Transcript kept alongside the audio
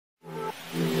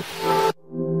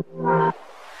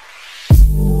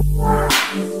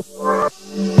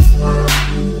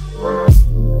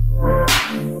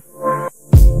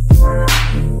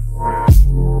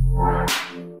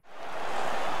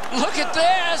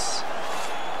pass.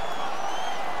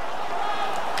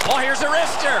 Oh, here's a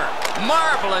wrister.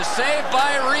 Marvelous save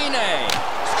by Rene.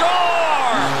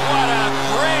 Score! What a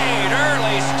great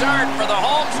early start for the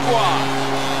home squad.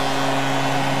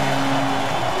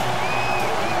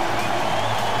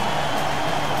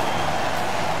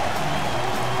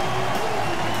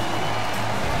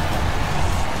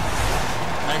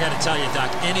 I got to tell you,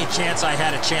 Doc, any chance I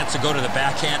had a chance to go to the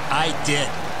backhand, I did.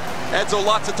 Edzo,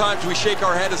 lots of times we shake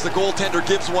our head as the goaltender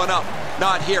gives one up.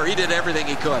 Not here. He did everything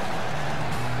he could.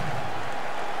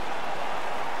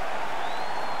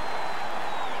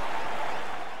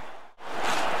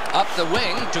 Up the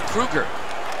wing to Kruger.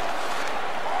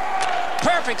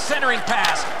 Perfect centering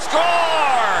pass. Score!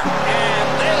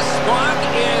 And this one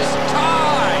is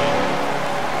tied.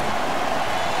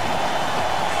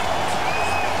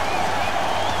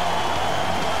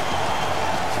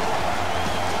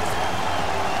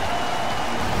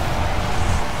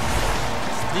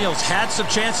 Neal's had some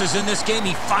chances in this game.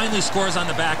 He finally scores on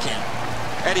the backhand.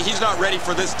 Eddie, he's not ready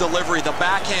for this delivery. The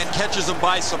backhand catches him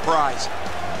by surprise.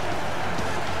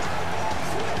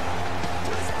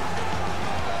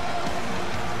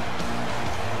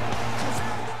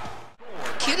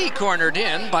 Kitty cornered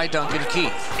in by Duncan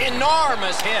Keith.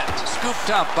 Enormous hit. Scooped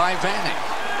up by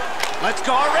Vanek. Let's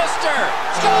go, wrister.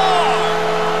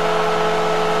 Score!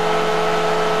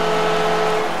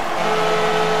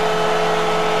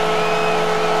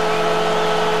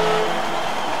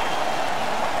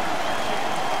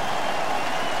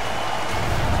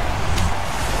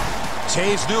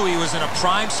 Taves knew he was in a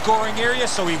prime scoring area,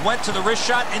 so he went to the wrist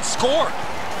shot and scored.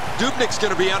 Dubnyk's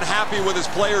going to be unhappy with his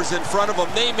players in front of him.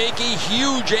 They make a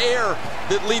huge error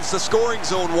that leaves the scoring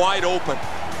zone wide open.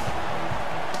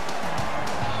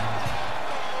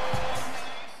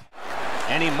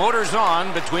 And he motors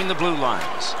on between the blue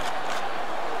lines.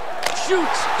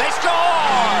 Shoots! They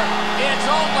score! It's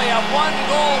only a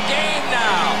one-goal game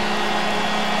now.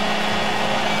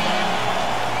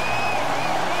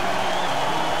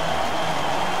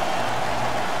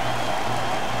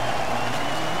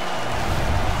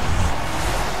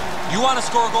 You want to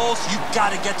score goals, you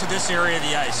got to get to this area of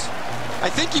the ice. I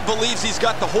think he believes he's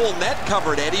got the whole net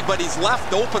covered, Eddie, but he's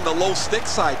left open the low stick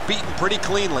side, beaten pretty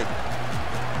cleanly.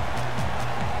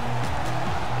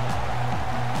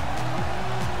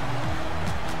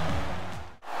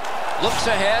 Looks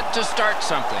ahead to start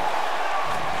something.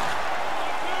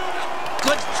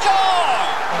 Good score!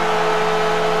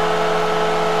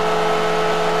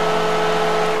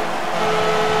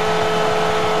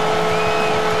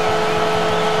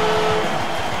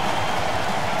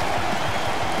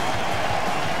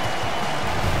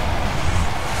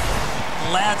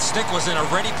 Lad's stick was in a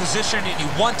ready position, and he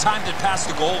one-timed it past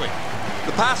the goalie.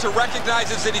 The passer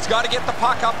recognizes that he's got to get the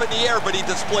puck up in the air, but he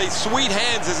displays sweet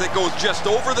hands as it goes just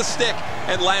over the stick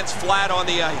and lands flat on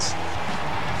the ice.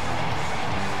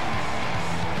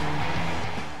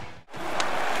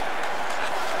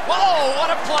 Whoa, what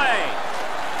a play!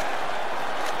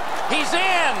 He's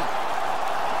in!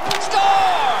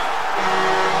 Score!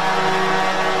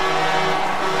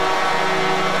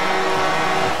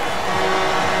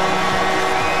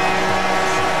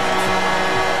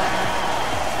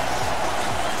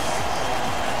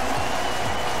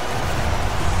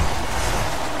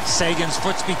 Sagan's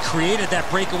Footsby created that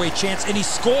breakaway chance, and he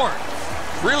scored.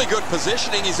 Really good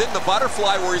positioning. He's in the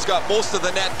butterfly where he's got most of the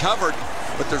net covered,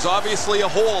 but there's obviously a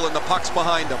hole and the puck's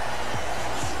behind him.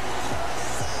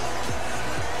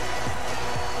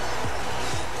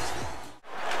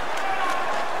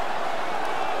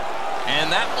 And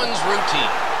that one's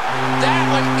routine. That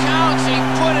one counts. He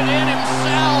put it in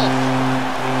himself.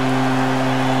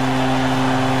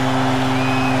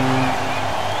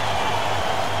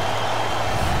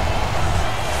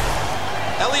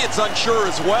 Elliott's unsure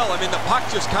as well. I mean, the puck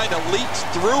just kind of leaks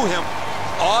through him.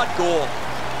 Odd goal.